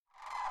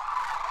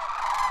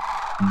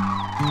From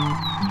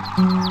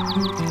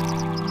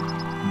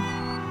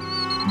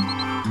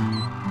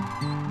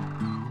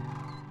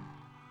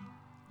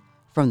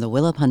the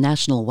Willapa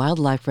National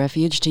Wildlife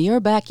Refuge to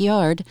your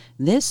backyard,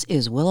 this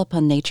is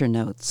Willapa Nature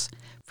Notes.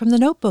 From the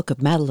notebook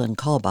of Madeline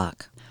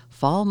Kalbach.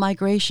 Fall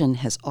migration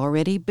has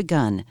already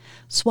begun.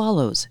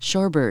 Swallows,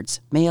 shorebirds,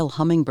 male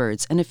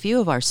hummingbirds, and a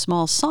few of our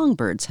small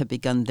songbirds have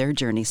begun their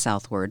journey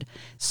southward.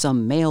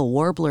 Some male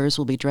warblers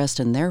will be dressed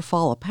in their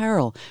fall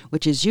apparel,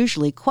 which is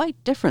usually quite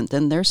different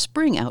than their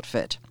spring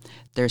outfit.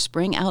 Their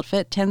spring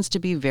outfit tends to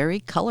be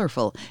very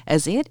colorful,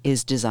 as it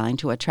is designed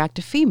to attract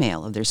a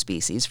female of their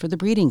species for the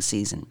breeding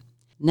season.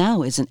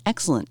 Now is an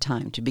excellent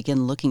time to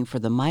begin looking for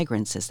the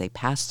migrants as they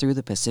pass through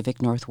the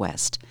Pacific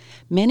Northwest.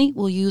 Many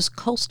will use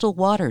coastal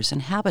waters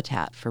and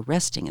habitat for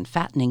resting and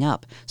fattening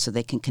up so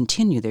they can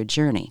continue their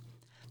journey.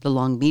 The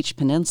Long Beach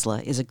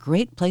Peninsula is a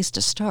great place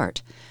to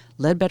start.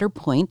 Ledbetter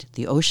Point,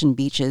 the ocean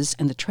beaches,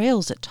 and the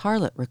trails at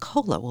Tarlet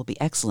Ricola will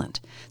be excellent.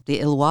 The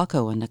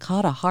Ilwaco and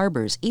Nakata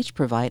harbors each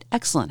provide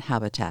excellent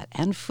habitat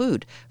and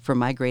food for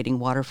migrating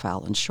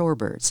waterfowl and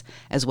shorebirds,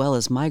 as well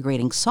as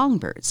migrating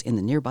songbirds in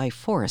the nearby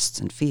forests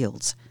and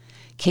fields.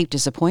 Cape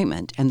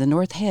Disappointment and the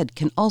North Head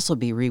can also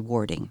be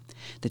rewarding.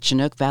 The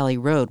Chinook Valley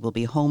Road will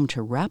be home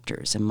to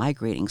raptors and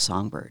migrating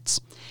songbirds.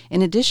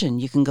 In addition,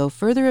 you can go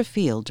further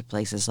afield to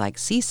places like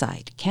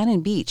Seaside,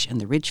 Cannon Beach, and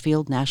the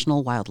Ridgefield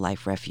National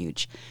Wildlife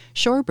Refuge.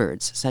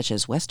 Shorebirds, such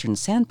as western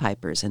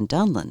sandpipers and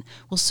dunlin,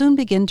 will soon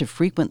begin to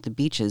frequent the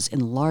beaches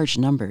in large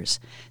numbers.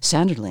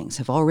 Sanderlings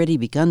have already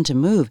begun to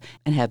move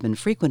and have been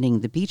frequenting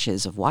the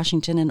beaches of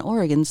Washington and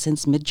Oregon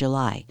since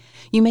mid-July.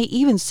 You may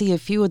even see a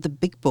few of the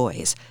big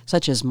boys,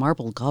 such as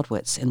marble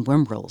godwits and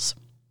whimbrels.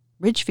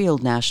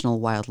 Ridgefield National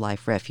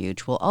Wildlife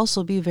Refuge will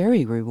also be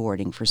very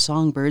rewarding for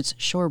songbirds,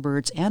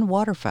 shorebirds, and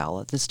waterfowl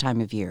at this time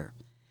of year.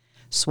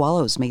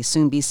 Swallows may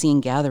soon be seen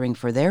gathering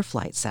for their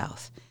flight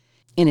south.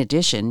 In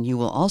addition, you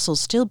will also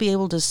still be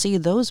able to see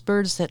those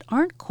birds that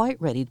aren't quite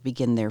ready to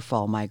begin their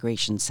fall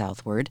migration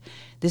southward.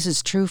 This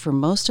is true for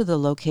most of the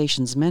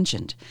locations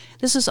mentioned.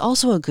 This is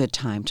also a good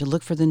time to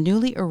look for the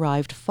newly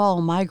arrived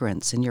fall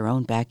migrants in your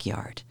own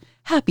backyard.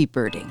 Happy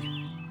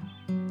birding!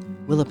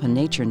 Willapa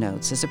Nature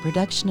Notes is a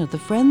production of the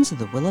Friends of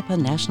the Willapa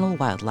National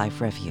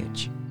Wildlife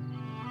Refuge.